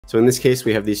So in this case,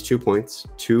 we have these 2 points,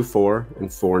 2, 4,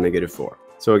 and 4, -4.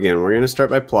 So again, we're going to start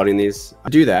by plotting these. To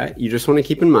do that, you just want to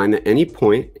keep in mind that any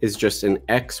point is just an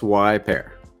x-y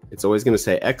pair. It's always going to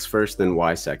say x first, then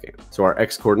y second. So our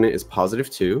x coordinate is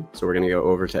 +2. So we're going to go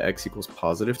over to x equals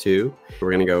 +2.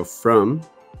 We're going to go from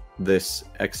this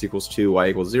x equals 2, y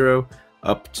equals 0,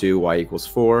 up to y equals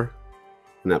 4.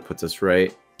 And that puts us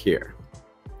right here.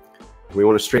 We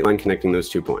want a straight line connecting those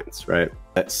 2 points, right?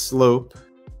 That slope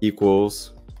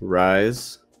equals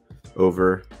rise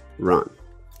over run,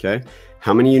 okay?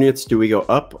 How many units do we go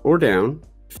up or down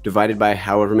divided by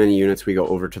however many units we go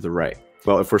over to the right?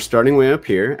 Well, if we're starting way up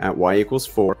here at y equals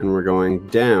 4 and we're going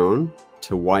down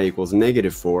to y equals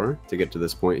 -4 to get to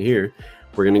this point here,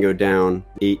 we're going to go down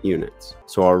 8 units.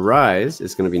 So our rise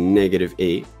is going to be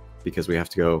 -8 because we have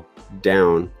to go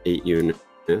down 8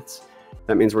 units.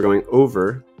 That means we're going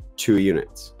over 2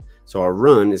 units. So our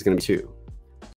run is going to be 2.